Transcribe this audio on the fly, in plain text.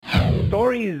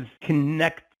stories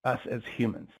connect us as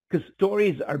humans because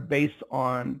stories are based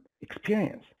on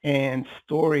experience and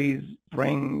stories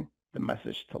bring the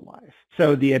message to life.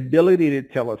 So the ability to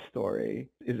tell a story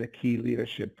is a key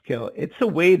leadership skill. It's a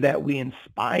way that we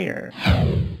inspire.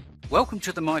 Welcome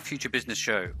to the My Future Business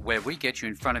Show, where we get you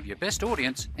in front of your best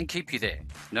audience and keep you there.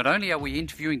 Not only are we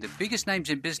interviewing the biggest names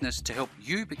in business to help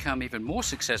you become even more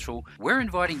successful, we're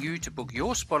inviting you to book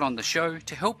your spot on the show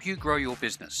to help you grow your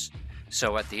business.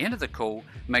 So at the end of the call,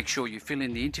 make sure you fill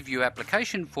in the interview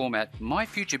application form at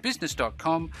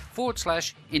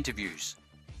myfuturebusiness.com/interviews.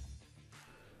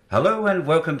 Hello and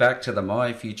welcome back to the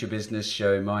My Future Business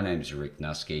Show. My name's Rick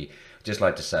Nusky. Just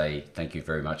like to say thank you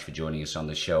very much for joining us on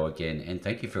the show again, and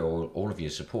thank you for all of your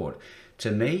support.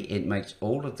 To me, it makes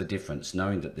all of the difference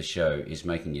knowing that the show is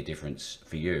making a difference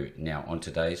for you. Now, on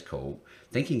today's call,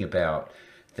 thinking about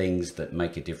things that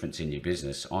make a difference in your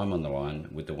business, I'm on the line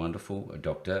with the wonderful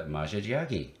Dr. Majed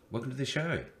Yaghi. Welcome to the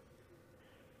show.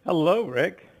 Hello,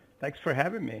 Rick. Thanks for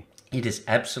having me. It is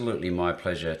absolutely my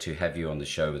pleasure to have you on the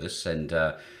show with us, and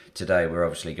today we're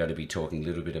obviously going to be talking a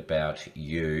little bit about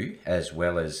you as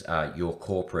well as your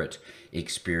corporate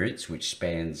experience, which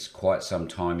spans quite some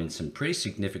time in some pretty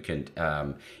significant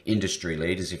industry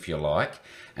leaders, if you like.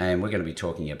 And we're going to be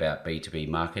talking about B2B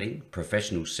marketing,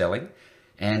 professional selling,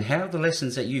 and how the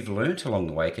lessons that you've learnt along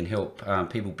the way can help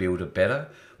people build a better,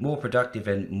 more productive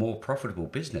and more profitable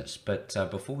business. But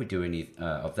before we do any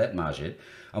of that, Majed,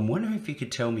 I'm wondering if you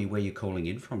could tell me where you're calling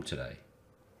in from today.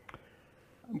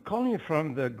 I'm calling you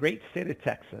from the great state of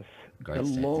Texas, the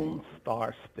Lone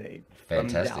Star State.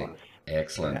 Fantastic.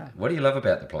 Excellent. Yeah. What do you love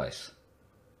about the place?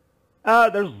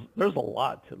 There's a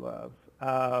lot to love.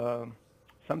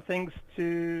 Some things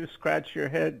to scratch your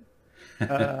head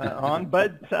on,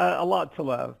 but a lot to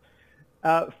love.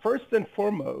 First and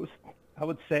foremost, I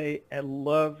would say I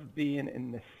love being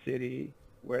in the city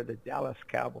where the Dallas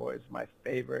Cowboys, my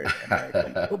favorite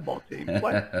American football team,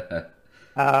 play.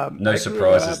 No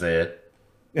surprises there.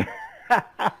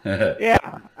 Yeah,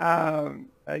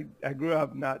 I grew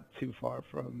up not too far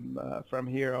from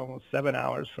here, almost 7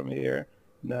 hours from here,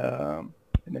 in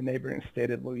the neighboring state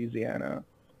of Louisiana.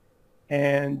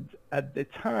 And at the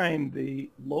time, the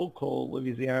local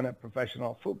Louisiana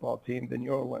professional football team, the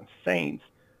New Orleans Saints,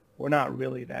 were not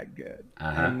really that good.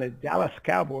 And the Dallas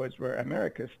Cowboys were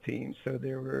America's team, so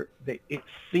it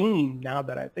seemed, now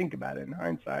that I think about it in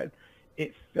hindsight,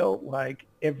 it felt like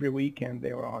every weekend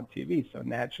they were on TV. So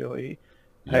naturally,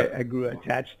 yep. I grew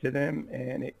attached to them,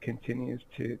 and it continues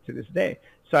to this day.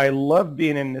 So I love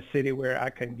being in the city where I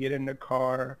can get in the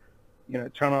car,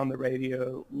 turn on the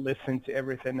radio, listen to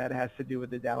everything that has to do with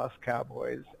the Dallas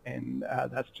Cowboys. And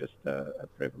that's just a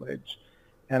privilege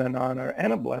and an honor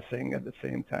and a blessing at the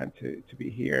same time to be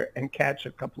here and catch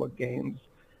a couple of games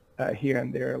here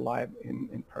and there live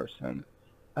in person.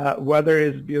 Weather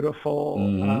is beautiful.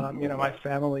 Mm-hmm. My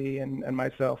family and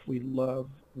myself, we love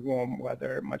warm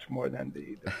weather much more than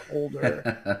the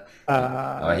colder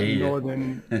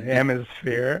northern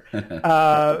hemisphere.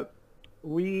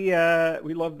 We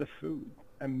love the food.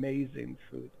 Amazing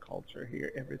food culture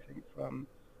here. Everything from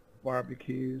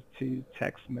barbecues to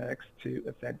Tex-Mex to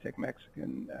authentic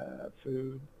Mexican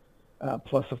food.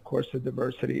 Plus, of course, the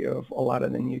diversity of a lot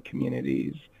of the new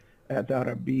communities that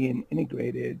are being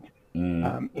integrated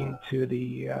into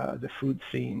the food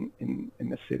scene in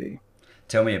the city.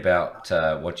 Tell me about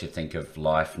what you think of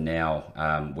life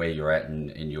now, where you're at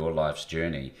in your life's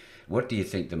journey. What do you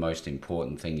think the most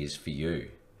important thing is for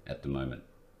you at the moment?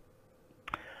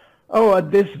 Oh,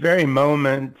 at this very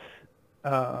moment,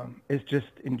 it's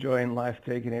just enjoying life,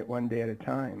 taking it one day at a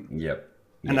time. Yep.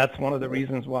 And that's one of the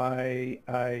reasons why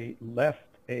I left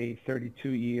a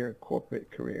 32-year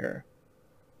corporate career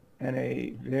and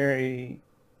a very,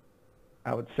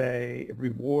 I would say,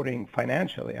 rewarding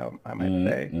financially, I might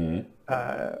say,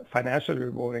 financially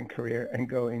rewarding career, and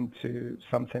go into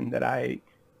something that I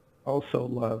also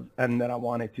love and that I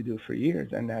wanted to do for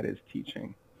years, and that is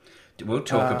teaching. We'll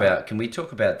talk about, can we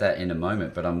talk about that in a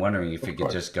moment, but I'm wondering if we could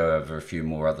just go over a few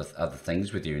more other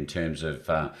things with you in terms of,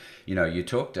 you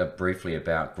talked briefly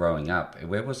about growing up.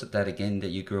 Where was it that again that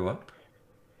you grew up?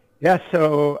 Yeah,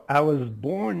 so I was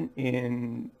born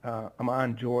in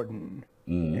Amman, Jordan,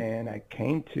 and I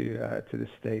came to the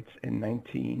States in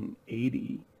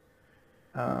 1980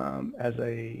 as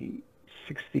a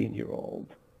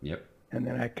 16-year-old. Yep. And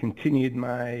then I continued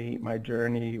my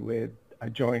journey with, I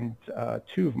joined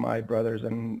two of my brothers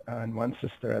and one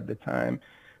sister at the time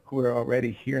who were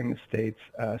already here in the States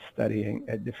studying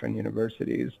at different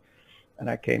universities. And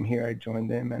I came here, I joined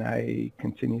them, and I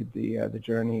continued the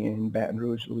journey in Baton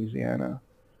Rouge, Louisiana.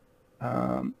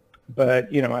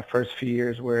 But my first few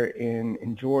years were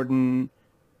in Jordan.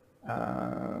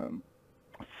 Um,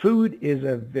 Food is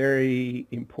a very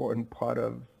important part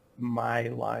of my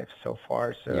life so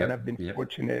far. So, and Yep, I've been yep.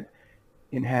 fortunate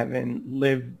in having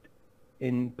lived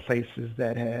in places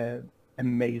that have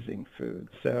amazing food.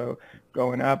 So,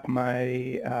 growing up,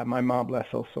 my mom, bless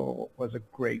her soul, was a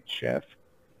great chef,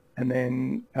 and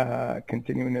then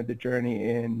continuing the journey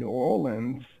in New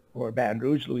Orleans or Baton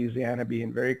Rouge, Louisiana,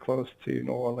 being very close to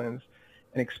New Orleans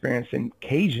and experiencing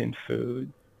Cajun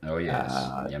food. Oh yes,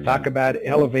 yum Talk yum. about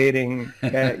elevating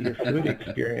your food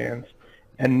experience.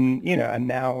 And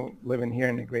now living here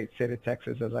in the great state of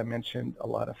Texas, as I mentioned, a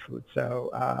lot of food. So,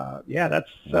 yeah, that's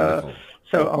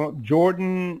Wonderful.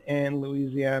 Jordan and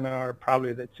Louisiana are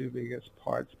probably the two biggest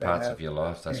parts that Parts have of your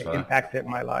life, that's right. impacted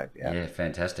my life. Yeah. Yeah,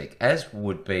 fantastic. As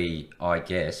would be, I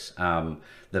guess,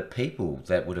 the people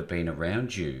that would have been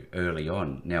around you early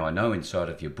on. Now, I know inside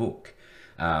of your book,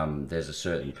 there's a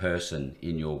certain person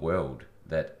in your world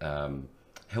that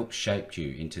helped shape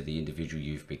you into the individual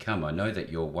you've become. I know that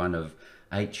you're one of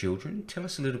 8 children. Tell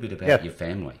us a little bit about Yes. your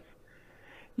family.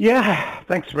 Yeah.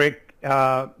 Thanks, Rick.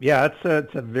 Yeah,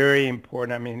 it's a very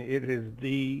important. I mean, it is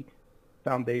the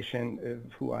foundation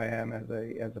of who I am as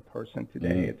a person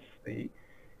today. Mm.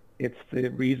 It's the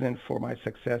reason for my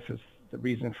success. It's the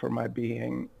reason for my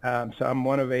being. So I'm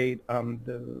one of 8. I'm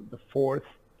the fourth,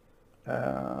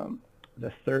 um,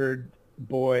 the third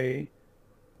boy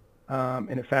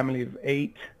in a family of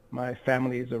 8. My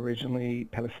family is originally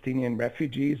Palestinian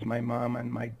refugees. My mom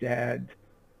and my dad,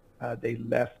 they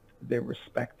left their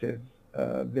respective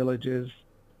villages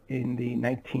in the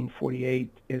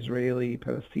 1948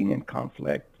 Israeli-Palestinian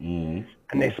conflict, Mm.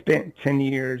 and they spent 10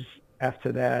 years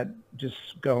after that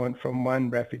just going from one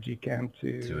refugee camp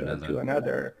To to another. to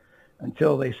another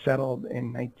until they settled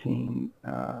in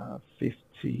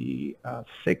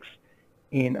 1956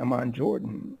 in Amman,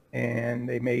 Jordan, and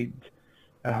they made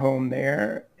a home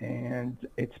there, and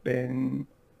it's been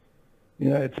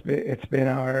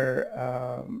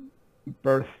our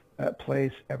birth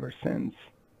place ever since.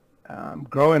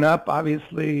 Growing up,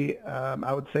 obviously,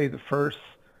 I would say the first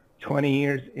 20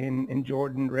 years in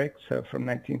Jordan, Rick, so from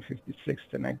 1956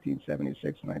 to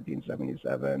 1976,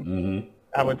 1977, Mm-hmm.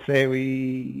 I would say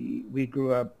we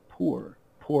grew up poor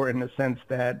in the sense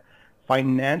that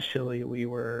financially we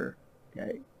were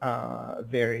okay,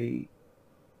 very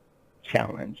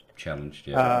challenged. Challenged,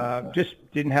 yep. Just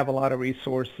didn't have a lot of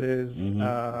resources.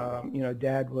 Mm-hmm.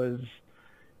 Dad was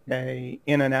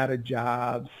in and out of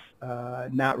jobs,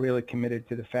 not really committed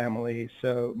to the family.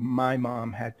 So my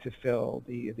mom had to fill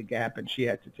the gap, and she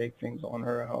had to take things on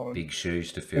her own. Big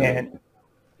shoes to fill. And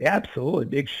yeah, absolutely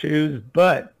big shoes,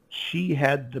 but she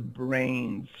had the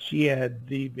brains. She had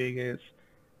the biggest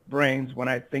brains. When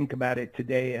I think about it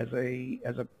today, as a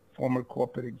former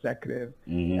corporate executive,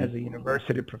 Mm-hmm. as a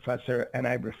university professor, and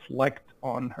I reflect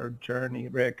on her journey,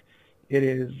 Rick, it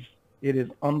is it is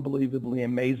unbelievably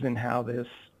amazing how this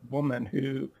woman,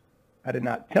 who I did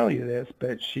not tell you this,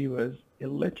 but she was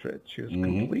illiterate. She was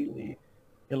Mm-hmm. completely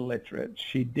illiterate.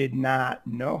 She did not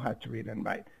know how to read and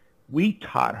write. We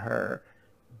taught her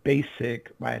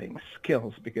basic writing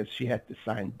skills because she had to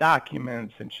sign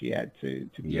documents and she had to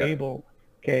be Yep. able,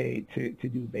 okay, to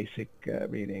do basic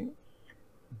reading.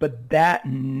 But that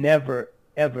never,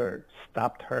 ever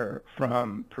stopped her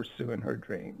from pursuing her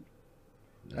dreams.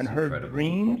 And That's her incredible.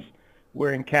 dreams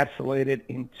were encapsulated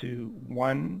into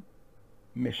one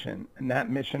mission. And that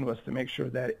mission was to make sure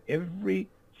that every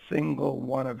single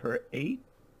one of her 8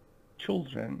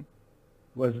 children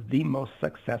was the most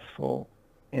successful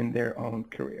in their own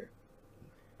career.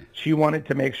 She wanted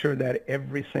to make sure that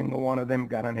every single one of them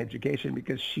got an education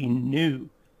because she knew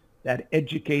that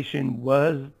education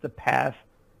was the path,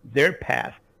 their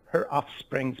path, her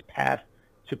offspring's path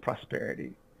to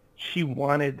prosperity. She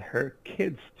wanted her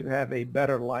kids to have a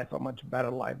better life, a much better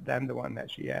life than the one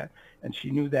that she had. And she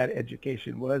knew that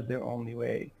education was their only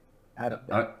way out of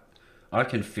I that. I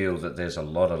can feel that there's a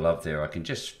lot of love there. I can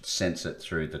just sense it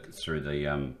through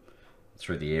the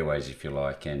airways, if you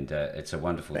like, and it's a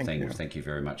wonderful Thank thing. you. Thank you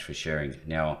very much for sharing.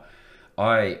 Now,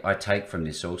 I take from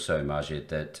this also, Majid,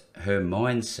 that her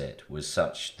mindset was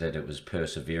such that it was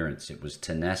perseverance, it was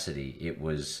tenacity, it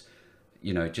was,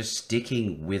 just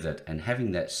sticking with it and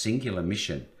having that singular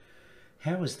mission.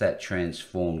 How has that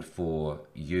transformed for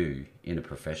you in a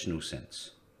professional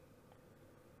sense?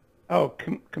 Oh,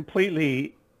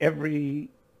 completely every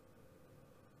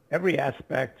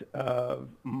aspect of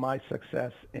my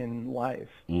success in life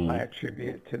I Mm.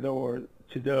 attribute to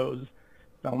those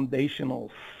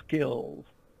foundational skills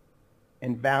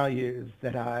and values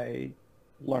that I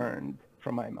learned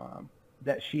from my mom.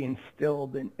 that she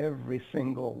instilled in every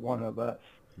single one of us.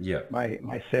 Yeah.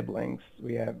 My siblings.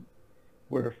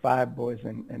 We're five boys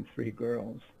and three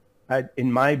girls.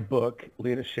 In my book,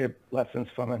 Leadership Lessons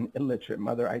from an Illiterate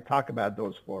Mother, I talk about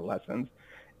those four lessons.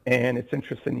 And it's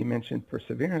interesting you mentioned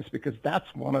perseverance, because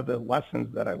that's one of the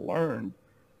lessons that I learned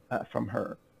from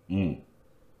her. Mm.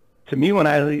 To me, when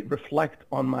I reflect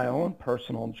on my own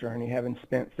personal journey, having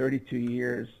spent 32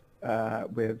 years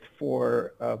with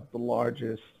four of the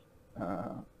largest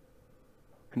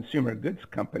consumer goods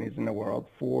companies in the world,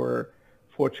 four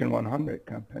Fortune 100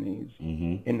 companies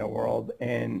in the world,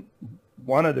 and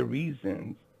one of the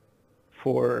reasons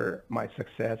for my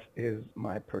success is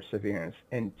my perseverance.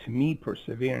 And to me,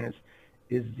 perseverance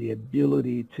is the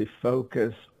ability to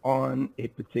focus on a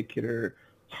particular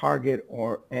target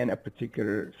and a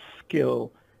particular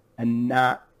skill and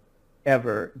not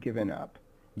ever giving up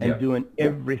and doing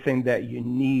everything that you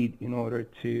need in order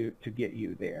to get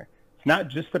you there. It's not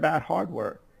just about hard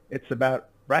work. It's about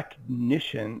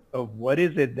recognition of what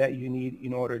is it that you need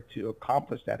in order to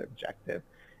accomplish that objective,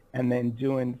 and then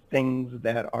doing things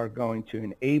that are going to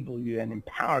enable you and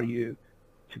empower you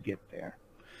to get there.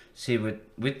 See,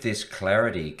 with this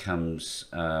clarity comes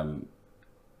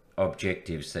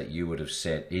objectives that you would have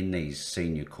set in these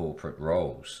senior corporate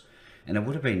roles. And it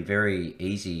would have been very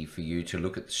easy for you to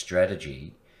look at the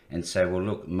strategy and say, well,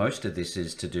 look, most of this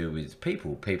is to do with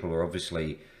people. People are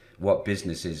obviously what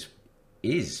business is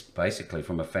basically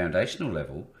from a foundational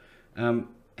level.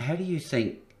 How do you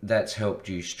think that's helped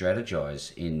you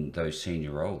strategize in those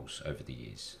senior roles over the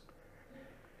years?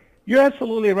 You're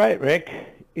absolutely right, Rick.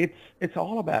 It's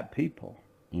all about people.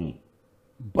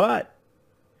 But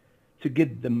to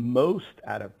get the most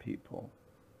out of people,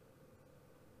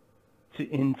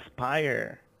 to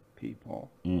inspire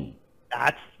people,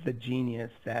 that's the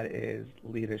genius that is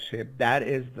leadership. That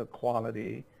is the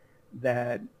quality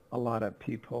that a lot of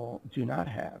people do not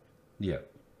have. Yeah.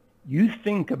 You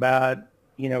think about,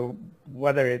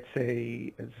 whether it's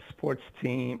a sports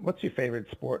team. What's your favorite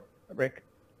sport, Rick?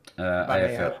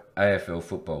 AFL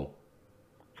football.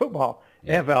 Football,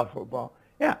 yeah. AFL football.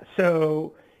 Yeah.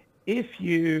 So if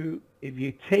you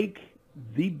take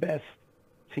the best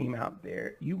team out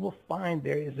there, you will find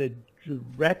there is a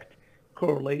direct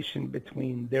correlation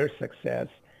between their success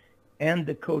and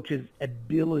the coach's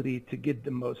ability to get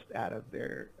the most out of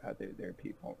their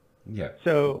people. Yeah.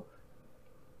 So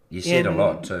you see it a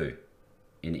lot too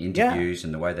in interviews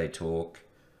and the way they talk.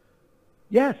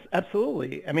 Yes,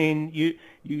 absolutely. I mean,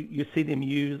 you see them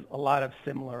use a lot of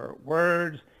similar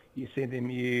words. You see them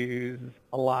use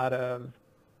a lot of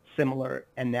similar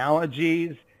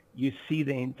analogies. You see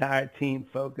the entire team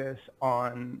focus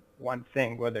on one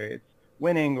thing, whether it's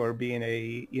winning or being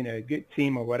a good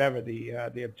team or whatever the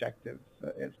objective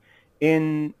is.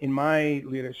 In my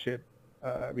leadership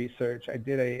research, I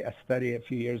did a study a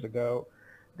few years ago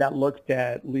that looked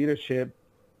at leadership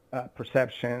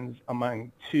perceptions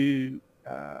among two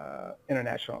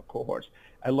international cohorts.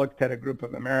 I looked at a group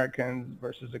of Americans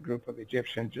versus a group of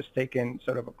Egyptians, just taking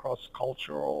sort of a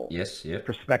cross-cultural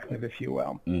perspective, if you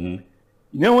will. Mm-hmm.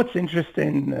 You know what's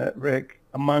interesting, Rick?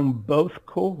 Among both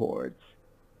cohorts,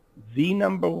 the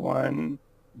number one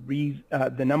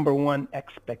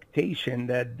expectation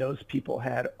that those people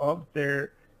had of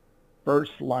their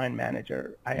first line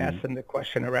manager, I asked them the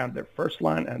question around their first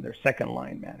line and their second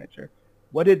line manager.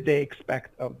 What did they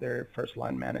expect of their first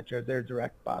line manager, their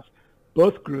direct boss?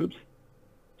 Both groups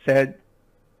said,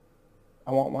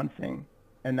 I want one thing,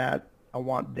 and that I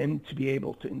want them to be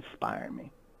able to inspire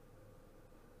me.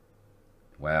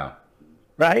 Wow.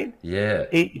 Right? Yeah.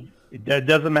 It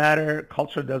doesn't matter.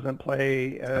 Culture doesn't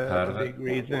play a big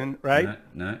reason, right?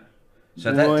 No.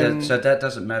 So that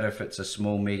doesn't matter if it's a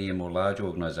small, medium, or large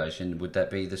organization. Would that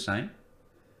be the same?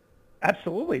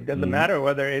 Absolutely. It doesn't matter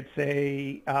whether it's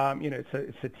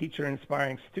it's a teacher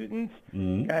inspiring students,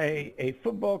 a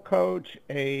football coach,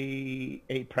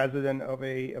 a president of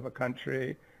a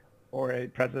country, or a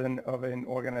president of an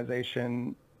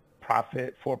organization,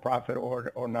 for-profit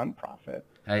or non-profit.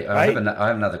 Hey, right? I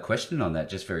have another question on that,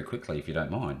 just very quickly, if you don't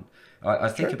mind. I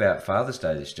think about Father's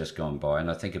Day that's just gone by,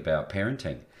 and I think about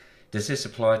parenting. Does this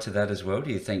apply to that as well? Do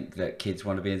you think that kids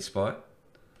want to be inspired?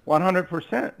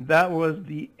 100%. That was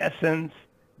the essence.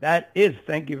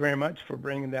 Thank you very much for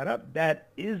bringing that up. That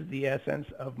is the essence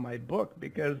of my book,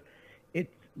 because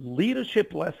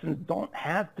leadership lessons don't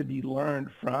have to be learned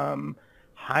from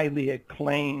highly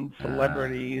acclaimed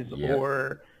celebrities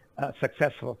or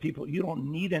successful people. You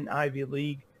don't need an Ivy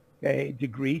League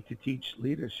degree to teach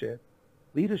leadership.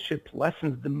 Leadership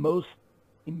lessons, the most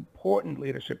important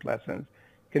leadership lessons,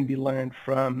 can be learned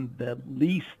from the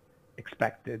least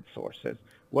expected sources.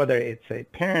 whether it's a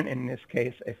parent, in this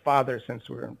case, a father, since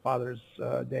we're in Father's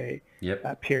Day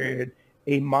Yep. period,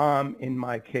 a mom in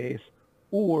my case,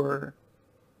 or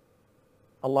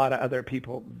a lot of other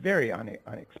people, very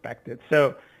unexpected.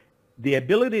 So the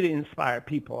ability to inspire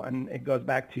people, and it goes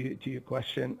back to your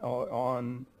question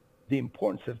on the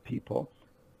importance of people,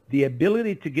 the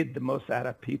ability to get the most out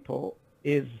of people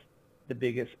is the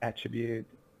biggest attribute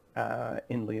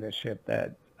in leadership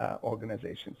that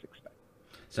organizations expect.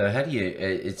 So how do you?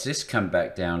 It's this come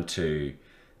back down to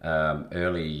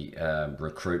early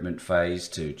recruitment phase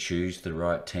to choose the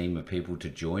right team of people to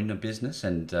join a business,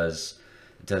 and does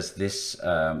this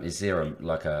is there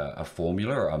a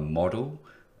formula or a model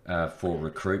for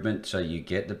recruitment so you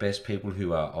get the best people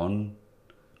who are on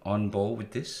board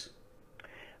with this?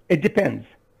 It depends.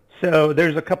 So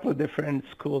there's a couple of different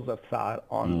schools of thought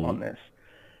on this.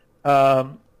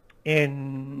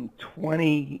 In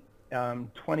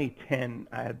 2010,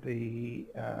 I had the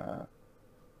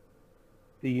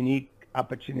unique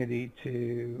opportunity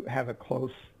to have a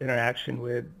close interaction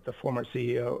with the former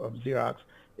CEO of Xerox,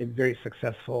 a very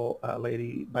successful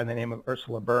lady by the name of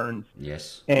Ursula Burns.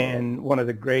 Yes. And one of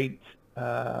the great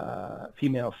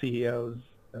female CEOs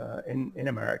in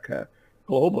America,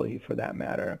 globally for that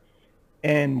matter.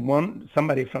 And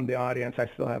somebody from the audience, I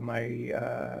still have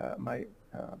my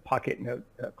pocket note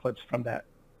clips from that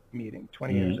meeting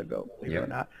 20 years ago, believe it or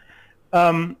not.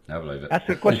 I believe it. Asked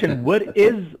the question, what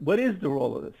is the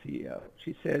role of the CEO?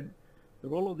 She said, the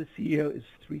role of the CEO is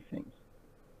three things.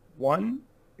 One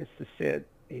is to set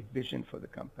a vision for the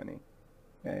company.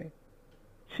 Okay.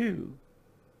 Two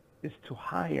is to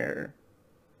hire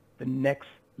the next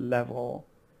level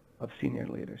of senior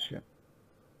leadership.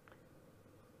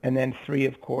 And then three,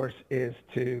 of course, is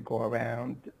to go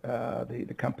around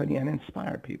the company and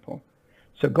inspire people.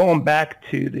 So going back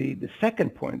to the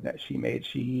second point that she made,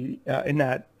 she in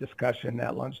that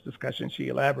lunch discussion, she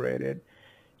elaborated.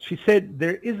 She said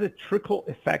there is a trickle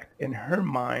effect in her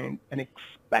mind, an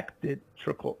expected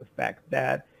trickle effect,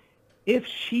 that if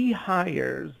she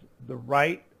hires the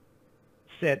right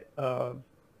set of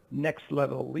next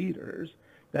level leaders,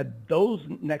 that those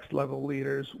next level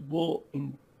leaders will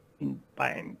in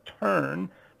turn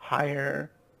hire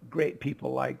great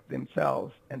people like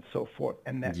themselves and so forth,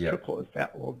 and that trickle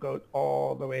effect will go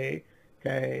all the way,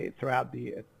 okay, throughout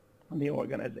the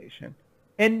organization.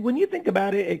 And when you think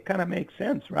about it, it kind of makes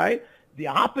sense, right? The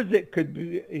opposite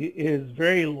is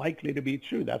very likely to be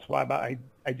true. That's why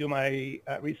I do my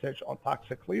research on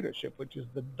toxic leadership, which is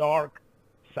the dark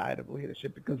side of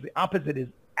leadership, because the opposite is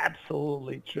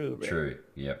absolutely true. Right? True.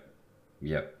 Yep.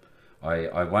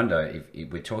 I wonder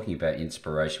if we're talking about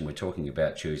inspiration, we're talking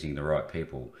about choosing the right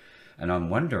people. And I'm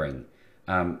wondering,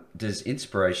 does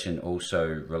inspiration also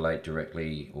relate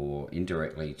directly or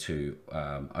indirectly to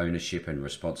ownership and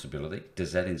responsibility?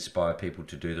 Does that inspire people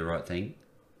to do the right thing?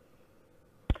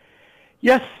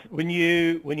 Yes. When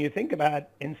you think about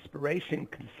inspiration,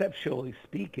 conceptually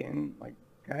speaking, like,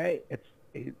 okay, it's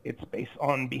based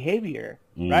on behavior,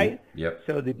 right? Yep.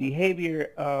 So the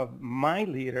behavior of my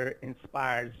leader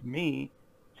inspires me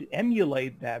to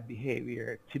emulate that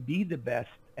behavior, to be the best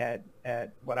at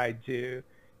what I do.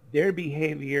 Their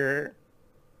behavior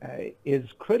is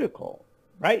critical,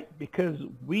 right? Because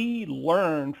we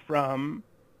learn from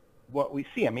what we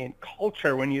see. I mean,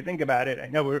 culture, when you think about it, I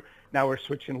know we're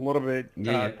switching a little bit,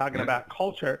 talking about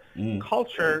culture.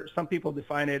 Culture, some people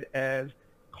define it as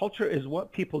culture is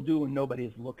what people do when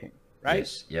nobody's looking, right?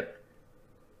 Yes. Yep.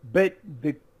 But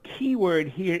the key word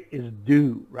here is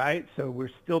do, right? So we're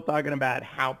still talking about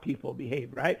how people behave,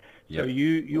 right? Yep. So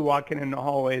you walking in the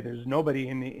hallway, there's nobody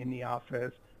in the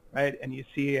office, right? And you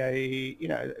see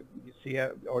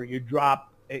or you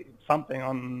drop something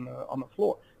on the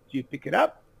floor. Do you pick it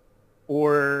up,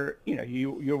 or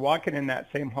you're walking in that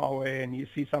same hallway and you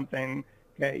see something?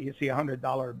 Okay, you see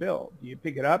 $100 bill. Do you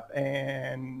pick it up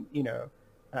and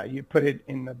you put it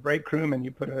in the break room and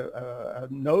you put a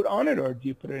note on it, or do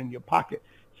you put it in your pocket?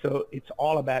 So it's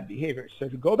all about behavior. So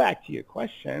to go back to your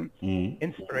question,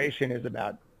 inspiration is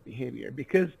about behavior,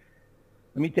 because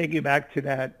let me take you back to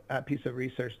that piece of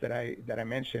research that I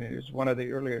mentioned. It is one of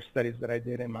the earlier studies that I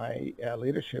did in my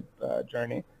leadership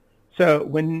journey. So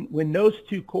when those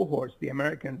two cohorts, the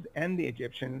Americans and the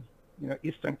Egyptians,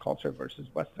 Eastern culture versus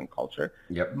Western culture,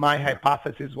 my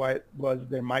hypothesis was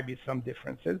there might be some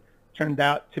differences. Turned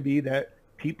out to be that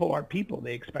people are people.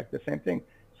 They expect the same thing.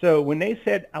 So when they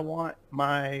said, I want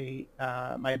my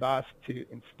boss to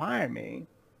inspire me,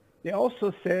 they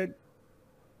also said,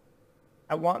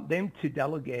 I want them to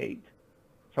delegate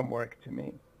some work to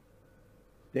me.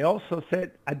 They also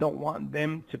said, I don't want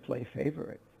them to play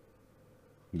favorites.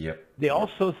 Yep. They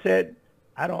also said,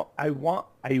 I want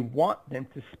them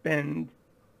to spend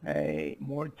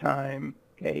more time,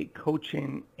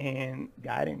 coaching and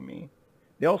guiding me.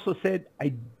 They also said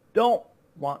I don't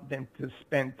want them to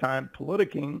spend time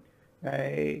politicking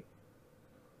uh,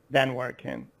 than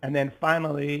working. And then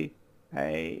finally,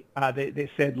 they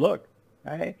said, look,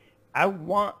 I, I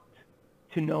want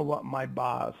to know what my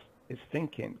boss is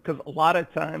thinking because a lot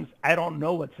of times I don't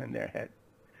know what's in their head.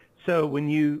 So when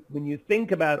you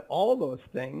think about all those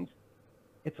things,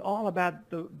 it's all about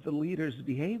the leader's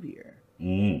behavior.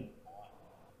 Mm.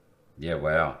 Yeah,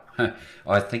 wow.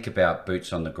 I think about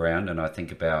boots on the ground, and I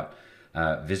think about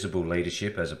visible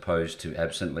leadership as opposed to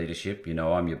absent leadership. You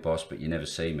know, I'm your boss, but you never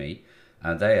see me.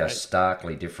 They are Right.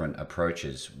 starkly different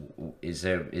approaches. Is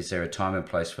there a time and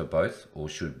place for both, or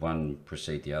should one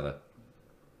precede the other?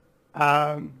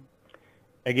 Um,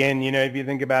 Again, if you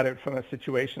think about it from a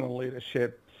situational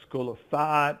leadership school of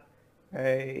thought,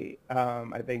 I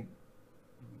think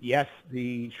yes.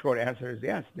 The short answer is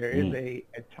yes. There is Mm.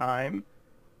 a time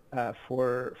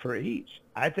for each.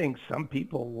 I think some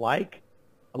people like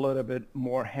a little bit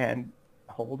more hand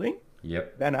holding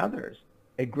Yep. than others.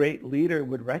 A great leader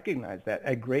would recognize that.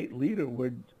 A great leader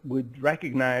would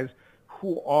recognize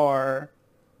who are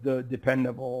the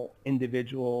dependable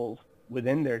individuals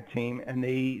within their team, and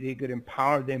they could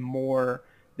empower them more.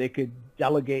 They could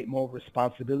delegate more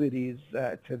responsibilities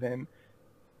to them,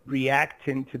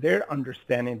 reacting to their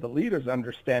understanding, the leader's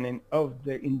understanding of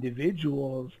the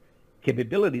individual's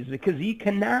capabilities, because you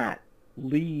cannot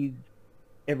lead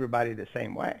everybody the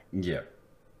same way, Yep.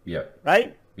 Yep.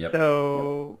 right? Yep.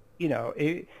 So,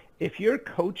 if you're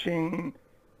coaching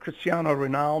Cristiano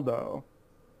Ronaldo,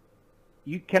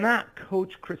 you cannot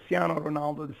coach Cristiano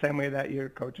Ronaldo the same way that you're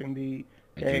coaching the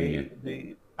A junior.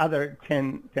 the other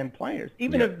ten players,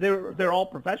 even if Yep. they're all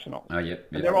professionals Oh, yep.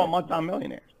 and Yep. they're all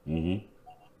multimillionaires. Mm-hmm.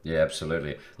 Yeah,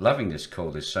 absolutely. Loving this call.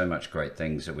 There's so much great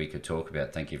things that we could talk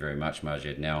about. Thank you very much,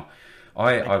 Majed. Now,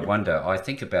 I Thank you. wonder, I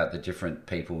think about the different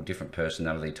people, different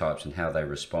personality types, and how they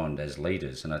respond as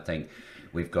leaders. And I think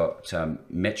we've got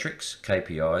metrics,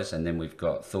 KPIs, and then we've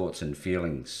got thoughts and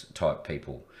feelings type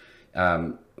people.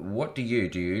 What do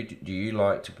you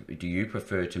like to do? You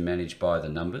prefer to manage by the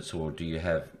numbers, or do you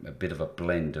have a bit of a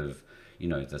blend of,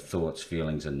 the thoughts,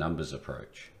 feelings, and numbers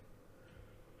approach?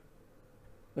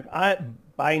 Look,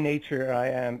 by nature, I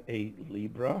am a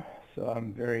Libra, so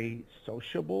I'm very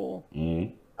sociable.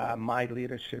 Mm. My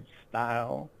leadership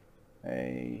style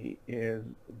is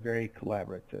very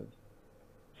collaborative.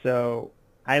 So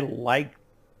I like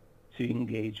to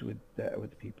engage with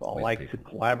people. I With like to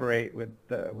people. collaborate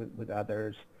with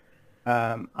others.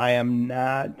 I am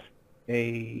not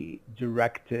a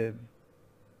directive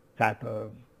type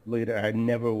of leader. I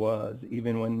never was,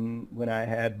 even when I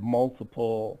had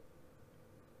multiple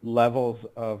levels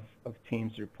of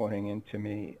teams reporting into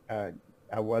me.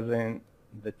 I wasn't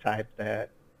the type that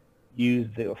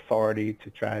used the authority to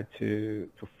try to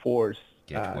force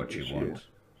Get what you issues. want.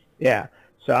 Yeah.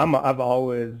 So I've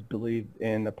always believed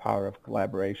in the power of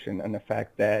collaboration and the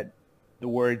fact that the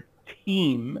word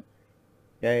team,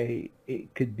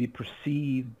 it could be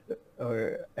perceived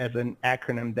as an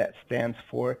acronym that stands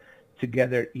for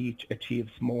together each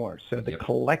achieves more. So the Yep.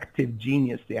 collective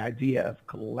genius, the idea of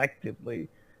collectively,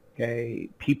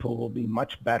 people will be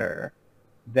much better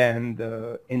than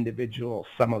the individual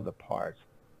sum of the parts,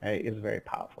 is very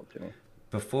powerful to me.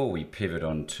 Before we pivot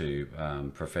on to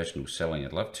professional selling,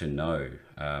 I'd love to know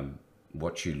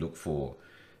what you look for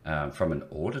from an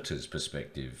auditor's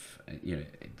perspective.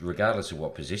 Regardless of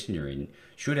what position you're in,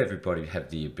 should everybody have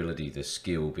the ability, the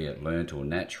skill, be it learnt or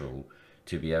natural,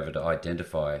 to be able to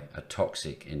identify a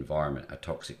toxic environment, a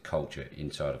toxic culture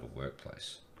inside of a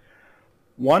workplace?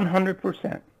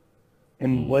 100%.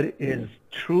 And Mm. what is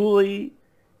truly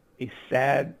a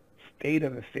sad state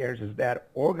of affairs is that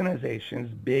organizations,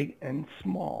 big and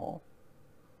small,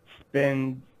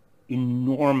 spend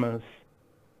enormous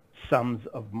sums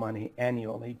of money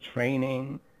annually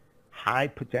training high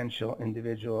potential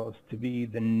individuals to be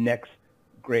the next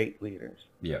great leaders.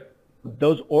 Yep.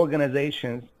 Those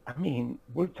organizations, I mean,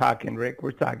 we're talking, Rick,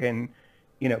 we're talking,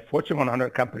 Fortune 100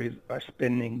 companies are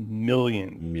spending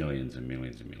millions Millions and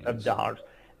millions and of millions. dollars.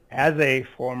 As a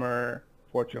former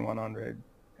Fortune 100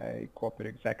 corporate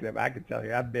executive, I can tell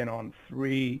you I've been on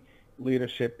three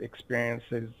leadership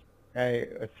experiences,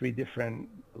 three different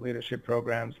leadership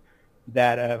programs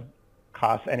that have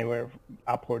cost anywhere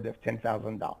upward of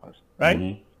 $10,000, right?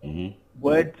 Mm-hmm. Mm-hmm.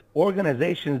 What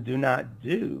organizations do not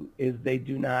do is they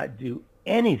do not do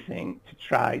anything to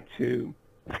try to,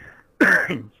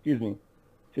 excuse me,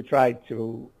 to try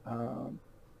to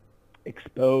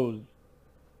expose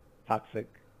toxic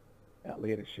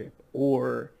leadership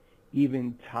or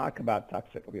even talk about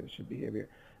toxic leadership behavior.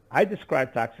 I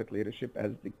describe toxic leadership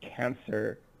as the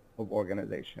cancer of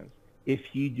organizations.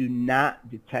 If you do not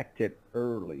detect it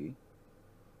early,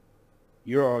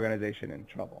 your organization in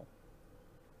trouble.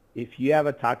 If you have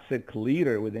a toxic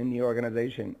leader within the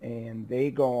organization and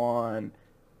they go on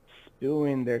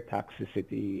spewing their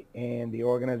toxicity and the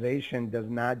organization does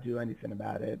not do anything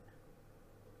about it,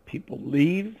 people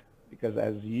leave because,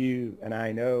 as you and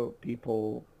I know,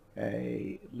 people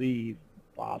leave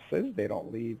bosses. They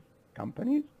don't leave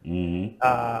companies.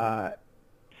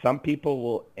 Some people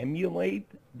will emulate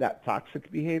that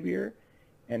toxic behavior,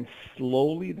 and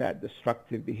slowly that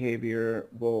destructive behavior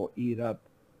will eat up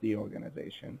the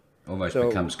organization. Almost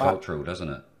becomes cultural, doesn't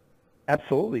it?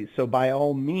 Absolutely. So by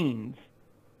all means,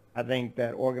 I think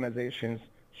that organizations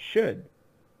should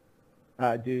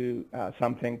do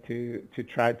something to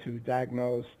try to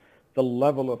diagnose the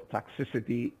level of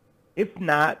toxicity, if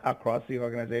not across the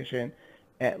organization,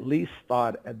 at least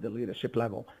start at the leadership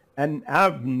level. And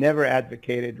I've never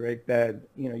advocated, Rick, that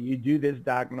you do this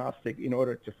diagnostic in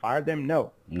order to fire them.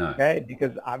 No. Okay,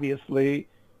 because obviously,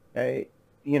 they're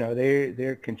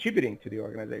contributing to the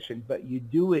organization, but you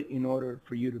do it in order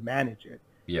for you to manage it.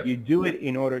 Yep. You do it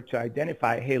in order to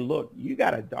identify, hey, look, you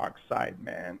got a dark side,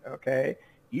 man. Okay,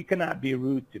 you cannot be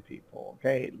rude to people.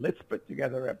 Okay, let's put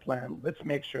together a plan. Let's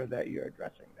make sure that you're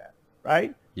addressing that,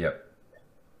 right? Yep.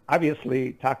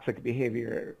 Obviously, toxic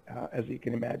behavior, as you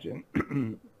can imagine,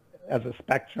 as a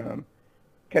spectrum,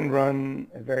 can run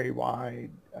a very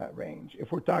wide range.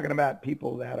 If we're talking about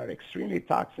people that are extremely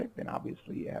toxic, then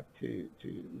obviously you have to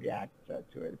react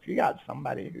to it. If you got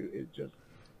somebody who is just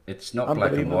it's not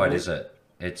black and white, is it?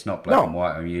 It's not black and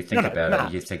white. I mean, you think about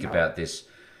it. You think about this.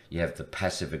 You have the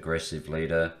passive aggressive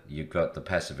leader. You've got the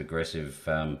passive aggressive,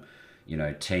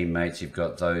 teammates. You've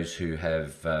got those who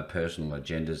have personal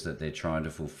agendas that they're trying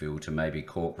to fulfill to maybe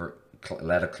corporate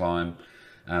ladder climb.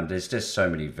 There's just so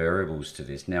many variables to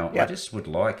this. Now, I just would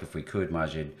like, if we could,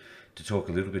 Majed, to talk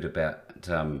a little bit about,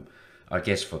 I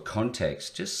guess for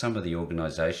context, just some of the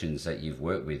organisations that you've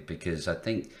worked with, because I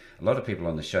think a lot of people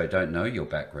on the show don't know your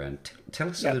background. Tell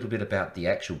us a little bit about the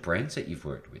actual brands that you've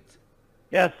worked with.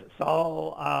 Yes,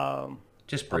 so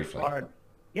just briefly.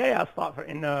 I'll start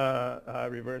in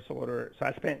reverse order. So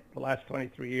I spent the last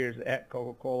 23 years at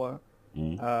Coca-Cola.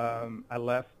 I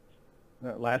left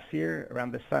last year,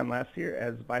 around this time last year,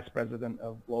 as Vice President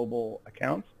of Global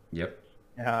Accounts. Yep.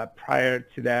 Prior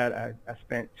to that, I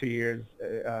spent 2 years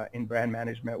in brand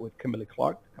management with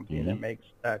Kimberly-Clark, the company that makes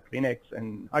Kleenex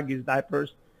and Huggies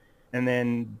diapers. And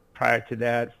then prior to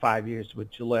that, 5 years with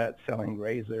Gillette, selling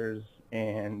razors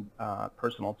and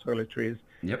personal toiletries.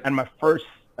 Yep. And my first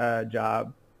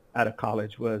job out of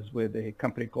college was with a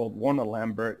company called Warner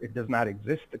Lambert. It does not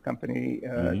exist, the company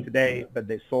today, but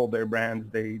they sold their brands.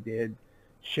 They did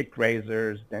Schick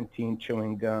razors, Dentine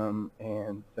chewing gum,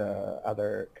 and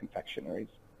other confectionaries.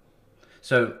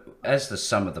 So as the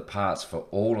sum of the parts for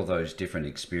all of those different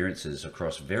experiences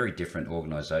across very different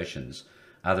organizations,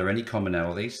 are there any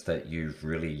commonalities that you've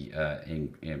really,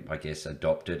 I guess,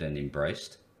 adopted and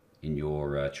embraced in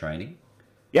your training?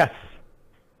 Yes.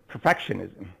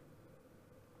 Perfectionism.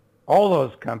 All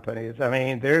those companies, I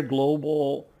mean, they're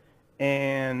global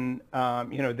and,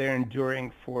 they're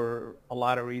enduring for a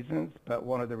lot of reasons, but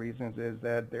one of the reasons is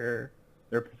that they're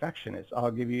perfectionists.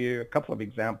 I'll give you a couple of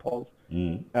examples.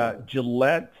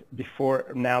 Gillette,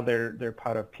 now they're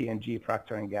part of P&G,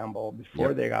 Procter & Gamble.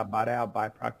 Before they got bought out by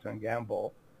Procter &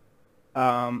 Gamble,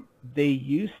 they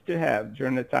used to have,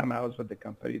 during the time I was with the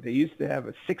company, they used to have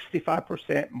a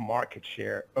 65% market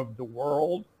share of the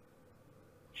world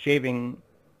shaving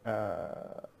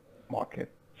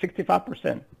market.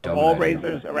 65% of all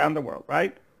razors around the world,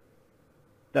 right?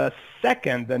 The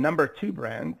number 2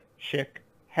 brand, Schick,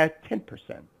 had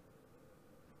 10%.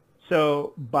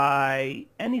 So by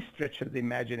any stretch of the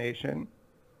imagination,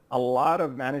 a lot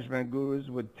of management gurus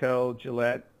would tell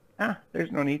Gillette,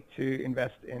 there's no need to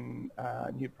invest in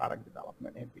new product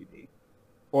development, NPD,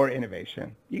 or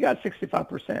innovation. You got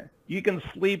 65%. You can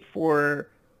sleep for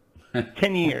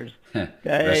 10 years.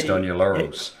 Rest on your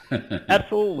laurels.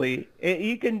 Absolutely.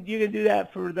 You can do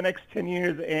that for the next 10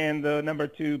 years, and the number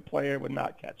 2 player would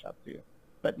not catch up to you,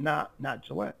 but not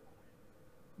Gillette.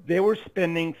 They were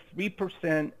spending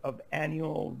 3% of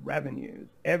annual revenues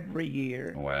every year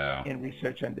in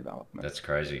research and development. That's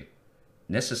crazy.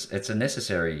 It's a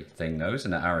necessary thing, though,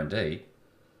 isn't it? R&D.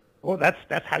 Well,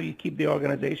 that's how you keep the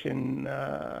organization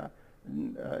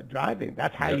driving.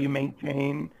 That's how you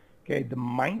maintain the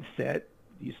mindset.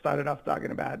 You started off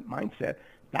talking about mindset.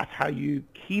 That's how you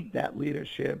keep that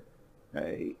leadership,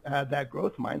 that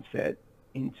growth mindset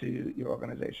into your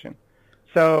organization.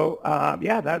 So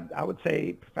yeah, that I would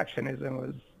say perfectionism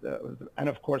was, and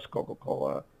of course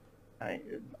Coca-Cola, I,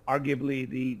 arguably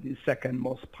the second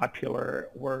most popular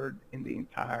word in the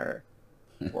entire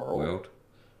world. World.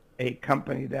 A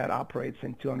company that operates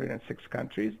in 206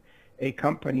 countries, a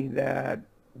company that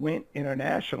went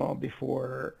international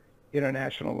before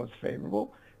international was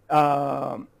favorable,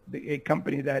 a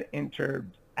company that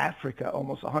entered Africa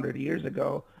almost 100 years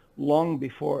ago, long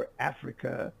before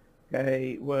Africa,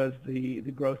 okay, was the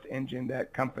growth engine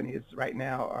that companies right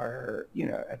now are,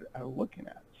 are looking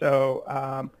at. So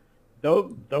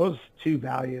those two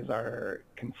values are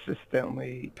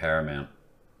consistently, Paramount.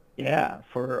 yeah,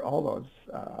 for all those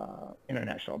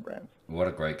international brands. What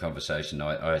a great conversation.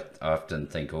 I often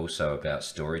think also about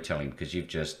storytelling because you've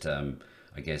just,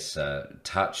 I guess,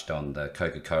 touched on the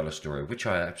Coca-Cola story, which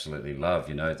I absolutely love.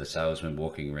 You know, the salesman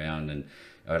walking around and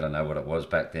I don't know what it was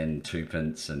back then,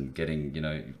 twopence and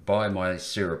getting, buy my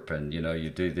syrup and, you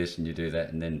do this and you do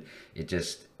that. And then it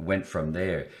just went from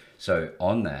there. So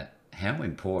on that, how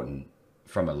important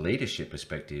from a leadership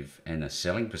perspective and a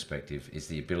selling perspective is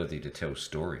the ability to tell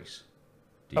stories,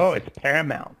 do you Oh, think? it's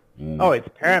paramount. Oh, Mm, it's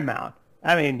paramount.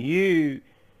 I mean, you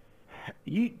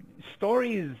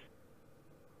stories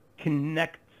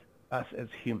connect us as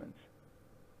humans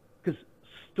because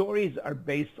stories are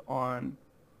based on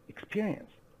experience,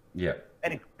 yep.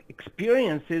 and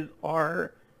experiences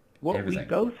are what we Everything.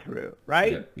 go through,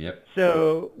 right? Yep. Yep.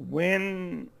 So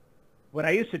when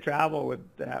I used to travel with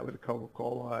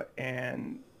Coca-Cola,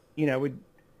 and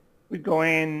we'd go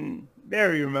in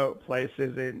very remote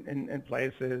places in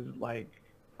places like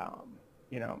um,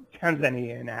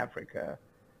 Tanzania in Africa,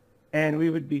 and we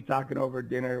would be talking over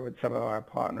dinner with some of our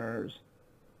partners,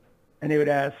 and they would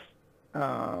ask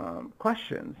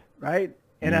questions, right?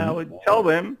 And I Hmm. would tell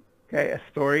them, okay, a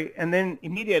story, and then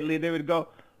immediately they would go,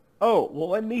 "Oh, well,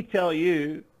 let me tell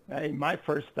you, my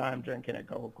first time drinking a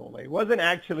Coca-Cola. It wasn't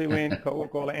actually when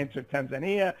Coca-Cola entered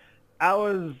Tanzania. I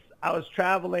was I was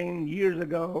traveling years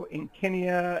ago in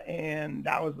Kenya, and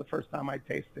that was the first time I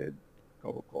tasted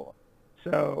Coca-Cola."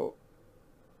 So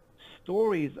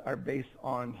stories are based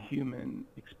on human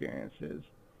experiences,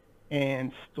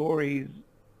 and stories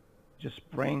just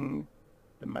bring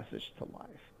the message to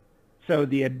life. So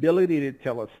the ability to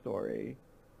tell a story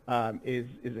is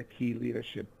a key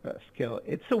leadership skill.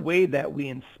 It's a way that we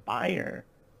inspire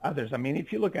others. I mean,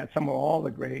 if you look at some of all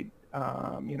the great,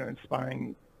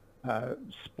 inspiring uh,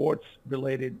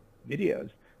 sports-related videos,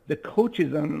 the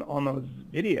coaches on those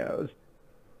videos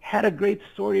had a great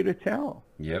story to tell.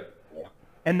 Yep.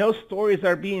 And those stories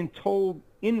are being told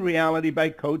in reality by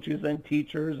coaches and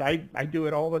teachers. I do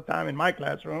it all the time in my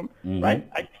classroom, Hmm. right?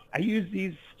 I use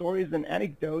these stories and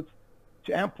anecdotes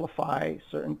to amplify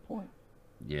certain points.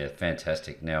 Yeah,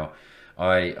 fantastic. Now,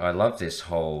 I love this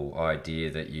whole idea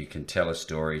that you can tell a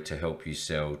story to help you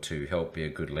sell, to help be a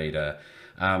good leader.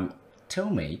 Um, Tell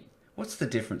me, what's the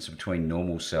difference between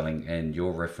normal selling and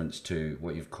your reference to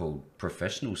what you've called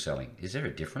professional selling? Is there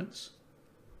a difference?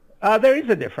 There is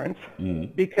a difference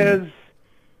Mm. because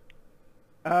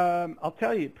I'll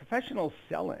tell you, professional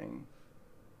selling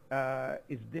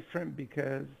is different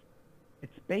because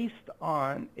it's based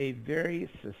on a very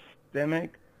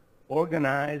systemic,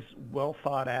 organized, well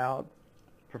thought out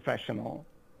professional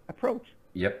approach.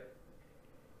 Yep.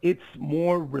 It's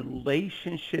more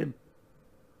relationship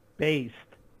based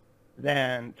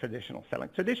than traditional selling.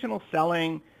 Traditional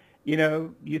selling,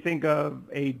 you think of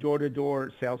a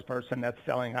door-to-door salesperson that's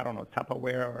selling, I don't know,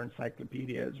 Tupperware or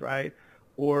encyclopedias, right?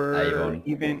 Or Avon.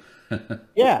 even,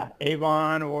 yeah,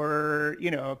 Avon, or,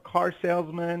 a car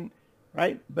salesman,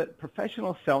 right? But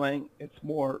professional selling, it's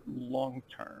more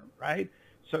long-term, right?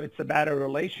 So it's about a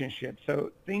relationship.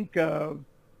 So think of,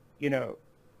 you know,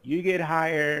 you get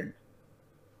hired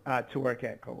to work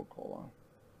at Coca-Cola.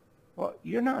 Well,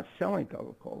 you're not selling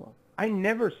Coca-Cola. I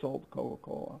never sold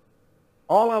Coca-Cola.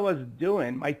 All I was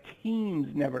doing, my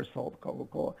teams never sold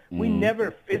Coca-Cola. We Mm.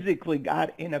 never physically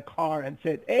got in a car and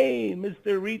said, "Hey, Mr.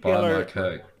 Buy my Retailer."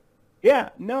 Coke. Yeah,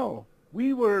 no.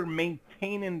 We were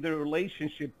maintaining the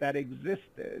relationship that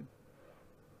existed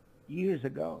years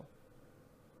ago.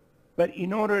 But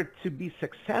in order to be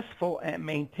successful at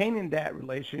maintaining that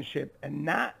relationship and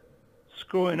not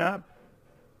screwing up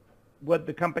what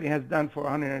the company has done for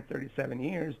 137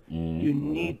 years, Mm. you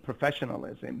need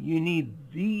professionalism. You need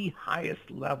the highest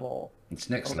level It's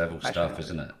next of level stuff,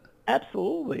 isn't professionalism. it?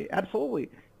 Absolutely,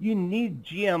 absolutely. You need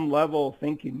GM level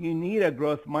thinking. You need a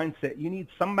growth mindset. You need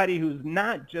somebody who's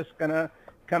not just gonna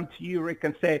come to you, Rick,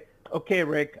 and say, "Okay,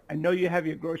 Rick, I know you have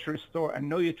your grocery store. I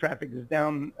know your traffic is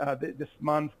down this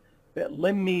month, but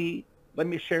let me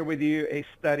share with you a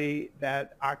study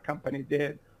that our company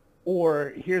did.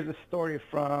 Or here's a story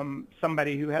from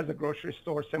somebody who has a grocery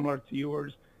store similar to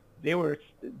yours. They were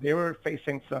they were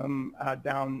facing some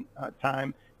down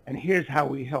time, and here's how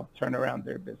we helped turn around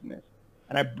their business.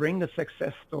 And I bring the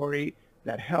success story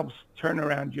that helps turn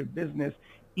around your business,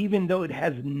 even though it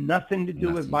has nothing to do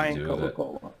with Nothing to buying do with it.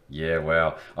 Coca-Cola. Yeah,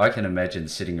 wow. I can imagine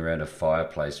sitting around a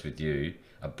fireplace with you,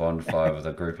 a bonfire with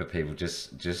a group of people,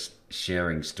 just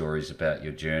sharing stories about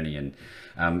your journey. And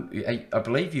I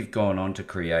believe you've gone on to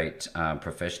create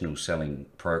professional selling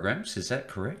programs. Is that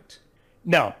correct?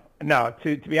 No, no.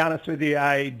 To be honest with you,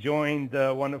 I joined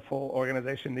the wonderful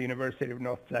organization, the University of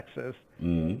North Texas,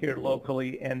 Mm. here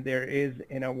locally, and there is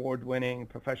an award-winning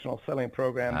professional selling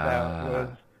program that was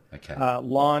Ah, okay.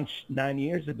 launched 9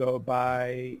 years ago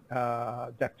by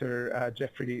Dr.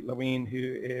 Jeffrey Lewine,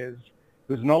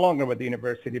 who's no longer with the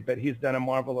university, but he's done a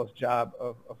marvelous job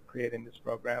of creating this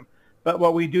program. But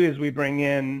what we do is we bring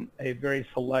in a very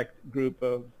select group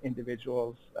of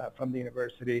individuals from the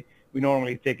university. We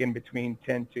normally take in between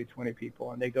 10 to 20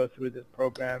 people, and they go through this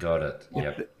program. Got it.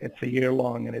 Yep. It's a year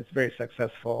long, and it's very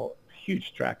successful.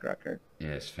 Huge track record.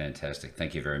 Yes, fantastic.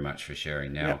 Thank you very much for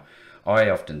sharing. Yeah. Now,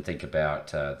 I often think about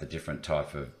the different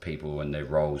type of people and their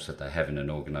roles that they have in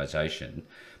an organization.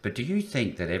 But do you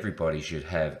think that everybody should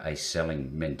have a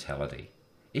selling mentality,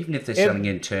 even if they're selling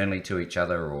internally to each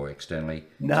other or externally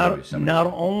to somebody? Not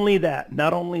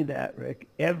only that, Rick.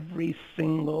 Every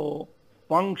single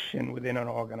function within an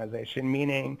organization,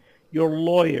 meaning your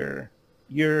lawyer,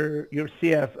 your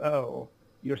CFO,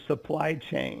 your supply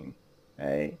chain,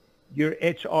 okay, your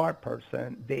HR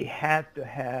person, they have to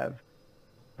have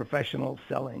professional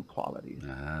selling qualities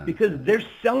because they're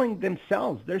selling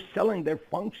themselves. They're selling their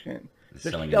function.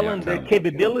 They're selling selling their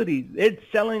capabilities. It's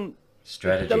selling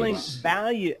strategies. Selling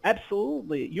value.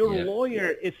 Absolutely. Your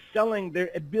lawyer is selling their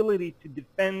ability to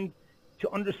defend,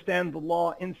 to understand the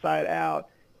law inside out,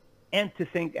 and to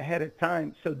think ahead of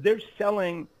time. So they're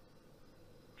selling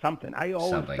something. I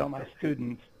always tell my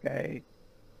students, okay,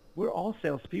 we're all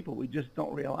salespeople. We just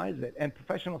don't realize it. And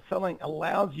professional selling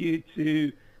allows you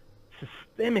to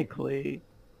systemically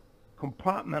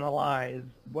compartmentalize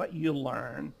what you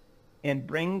learn and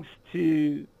brings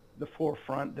to the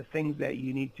forefront the things that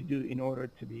you need to do in order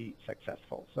to be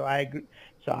successful. So I agree.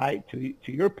 So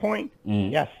to your point,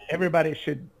 yes, everybody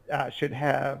should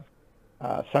have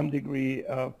some degree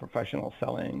of professional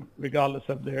selling, regardless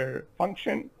of their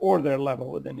function or their level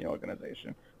within the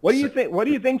organization. What do you think? What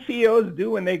do you think CEOs do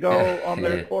when they go on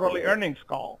their quarterly earnings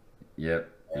call? Yep,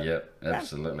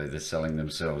 absolutely. They're selling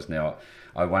themselves. Now,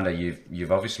 I wonder,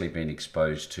 you've obviously been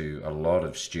exposed to a lot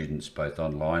of students, both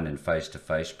online and face to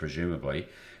face, presumably.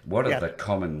 What are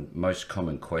the most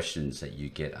common questions that you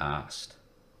get asked?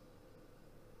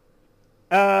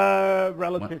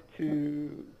 Relative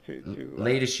to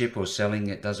leadership or selling,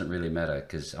 it doesn't really matter,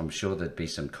 because I'm sure there'd be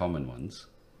some common ones.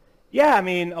 Yeah, I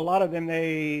mean, a lot of them,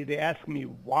 they ask me,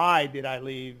 why did I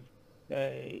leave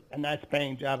a nice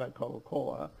paying job at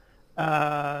Coca-Cola?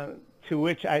 To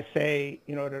which I say,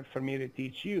 in order for me to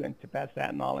teach you and to pass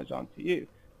that knowledge on to you.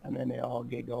 And then they all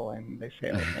giggle and they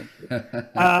say, oh, thank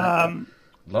you.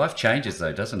 Life changes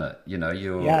though, doesn't it? You know,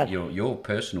 your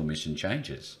personal mission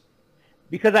changes.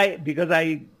 Because I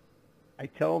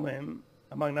tell them,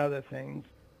 among other things,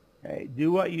 hey,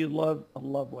 do what you love and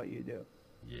love what you do.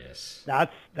 Yes.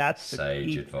 That's sage the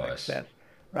key advice. Success,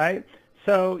 right?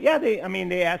 So yeah,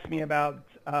 they ask me about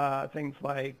things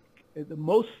like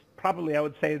probably I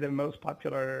would say the most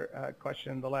popular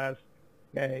question the last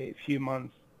few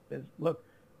months is, look,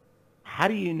 how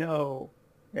do you know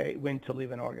when to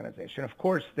leave an organization? Of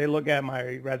course, they look at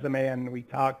my resume and we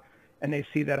talk, and they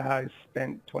see that I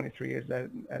spent 23 years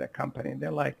at a company, and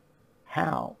they're like,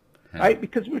 how? Right?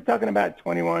 Because we're talking about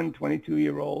 21,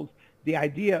 22-year-olds. The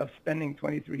idea of spending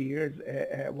 23 years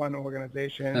at one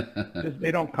organization, just,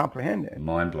 they don't comprehend it.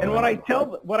 Mind-blowing. And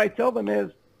what I tell them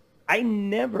is, I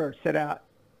never set out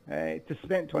to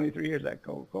spend 23 years at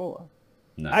Coca-Cola.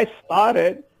 No. I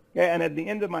started, and at the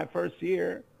end of my first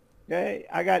year,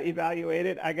 I got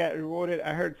evaluated, I got rewarded,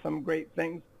 I heard some great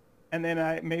things, and then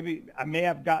I may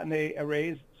have gotten a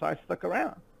raise, so I stuck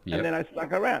around. Yep. And then I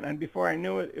stuck around, and before I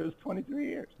knew it, it was 23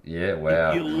 years. Yeah, wow.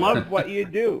 If you love what you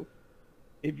do,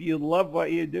 it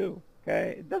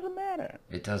doesn't matter.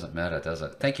 It doesn't matter, does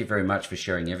it? Thank you very much for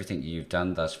sharing everything you've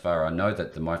done thus far. I know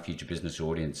that the My Future Business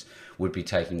audience would be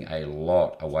taking a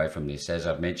lot away from this. As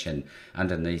I've mentioned,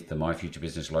 underneath the My Future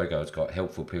Business logo, it's got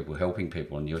helpful people helping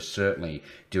people, and you're certainly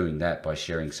doing that by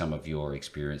sharing some of your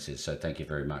experiences. So thank you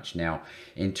very much. Now,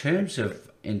 in terms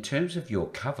of your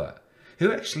cover,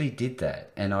 who actually did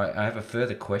that? And I have a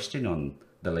further question on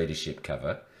the leadership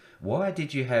cover. Why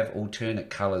did you have alternate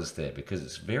colors there? Because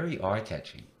it's very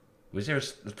eye-catching. Was there a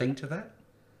thing to that?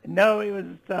 No, it was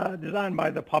designed by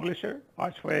the publisher,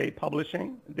 Archway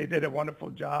Publishing. They did a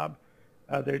wonderful job.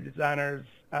 Their designers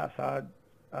thought,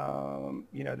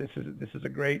 this is a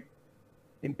great,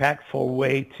 impactful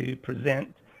way to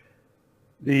present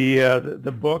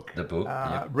the book. The book.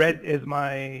 Yep. Red is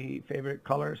my favorite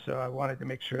color, so I wanted to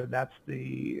make sure that's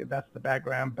the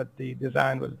background. But the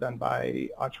design was done by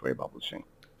Archway Publishing.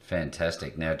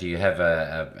 Fantastic. Now, do you have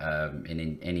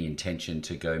any intention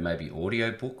to go maybe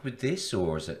audiobook with this,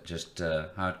 or is it just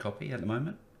hard copy at the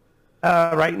moment?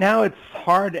 Right now, it's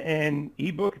hard and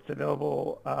ebook. It's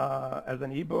available as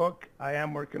an ebook. I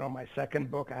am working on my second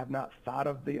book. I have not thought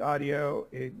of the audio.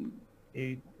 It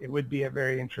would be a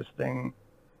very interesting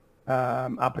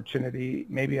opportunity.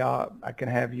 Maybe I can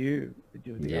have you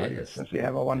do the audio, since you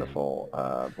have a wonderful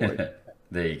voice.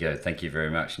 There you go. Thank you very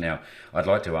much. Now, I'd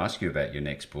like to ask you about your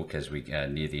next book as we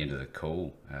near the end of the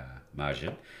call,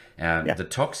 Majed. The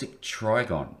Toxic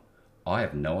Trigon. I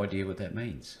have no idea what that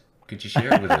means. Could you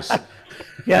share it with us?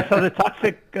 Yeah, so the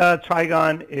Toxic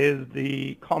Trigon is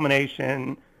the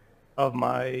culmination of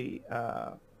my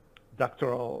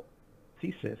doctoral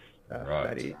thesis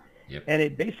study. Yep. And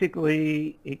it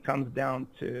comes down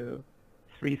to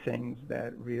three things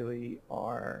that really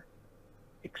are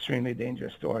extremely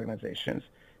dangerous to organizations: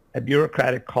 a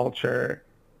bureaucratic culture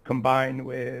combined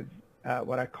with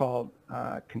what I call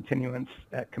continuance,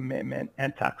 commitment,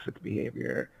 and toxic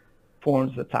behavior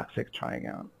forms the toxic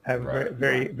trigon.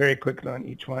 Very, very quickly on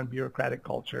each one. Bureaucratic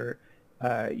culture,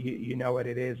 you know what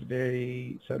it is,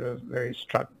 very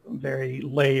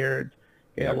layered,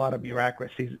 a lot of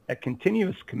bureaucracies. A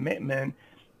continuous commitment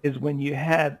is when you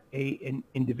have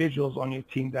individuals on your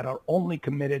team that are only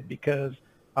committed because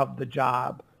of the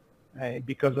job,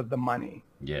 because of the money.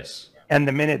 Yes. And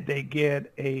the minute they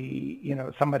get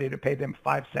somebody to pay them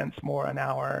 5 cents more an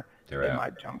hour, they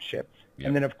might jump ship. Yep.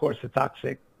 And then, of course, the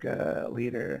toxic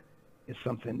leader is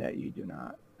something that you do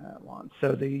not want.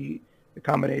 So the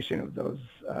combination of those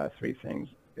three things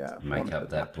make up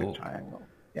that book. Triangle.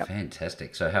 Yep.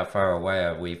 Fantastic. So how far away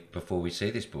are we before we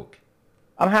see this book?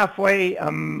 I'm halfway.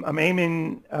 I'm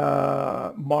aiming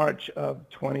March of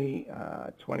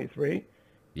 2023.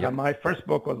 Yep. My first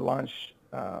book was launched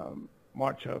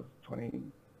March of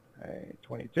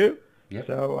 2022. Yep.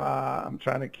 So I'm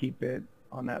trying to keep it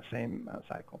on that same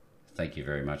cycle. Thank you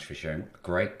very much for sharing.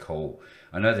 Great call.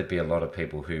 I know there'd be a lot of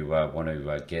people who want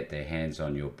to get their hands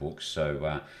on your books. So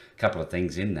a couple of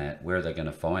things in that. Where are they going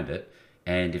to find it?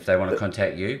 And if they want to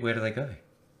contact you, where do they go?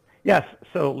 Yes.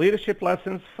 So Leadership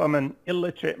Lessons from an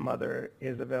Illiterate Mother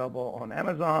is available on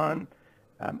Amazon,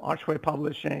 Archway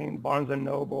Publishing, Barnes &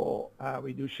 Noble.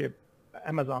 We do ship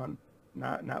Amazon,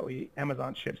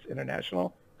 Amazon ships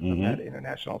international, at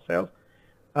international sales.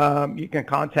 You can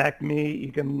contact me.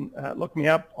 You can look me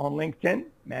up on LinkedIn,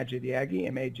 Majed Yaghi,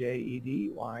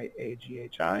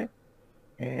 MajedYaghi.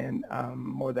 And I'm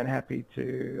more than happy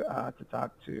to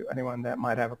talk to anyone that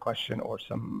might have a question or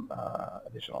some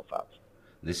additional thoughts.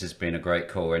 This has been a great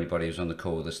call. Anybody who's on the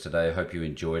call with us today, I hope you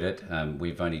enjoyed it.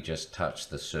 We've only just touched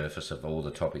the surface of all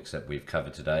the topics that we've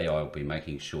covered today. I'll be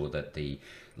making sure that the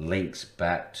links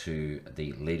back to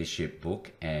the leadership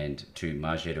book and to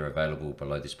Majed are available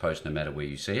below this post, no matter where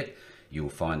you see it. You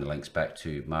will find the links back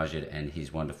to Majed and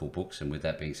his wonderful books. And with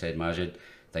that being said, Majed,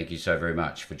 thank you so very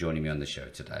much for joining me on the show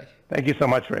today. Thank you so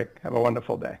much, Rick. Have a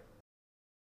wonderful day.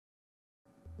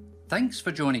 Thanks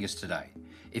for joining us today.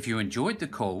 If you enjoyed the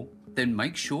call, then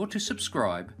make sure to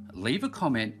subscribe, leave a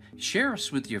comment, share us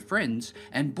with your friends,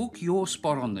 and book your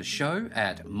spot on the show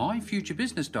at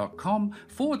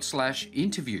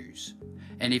myfuturebusiness.com/interviews.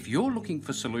 And if you're looking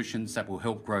for solutions that will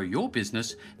help grow your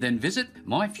business, then visit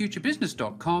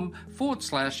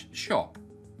myfuturebusiness.com/shop.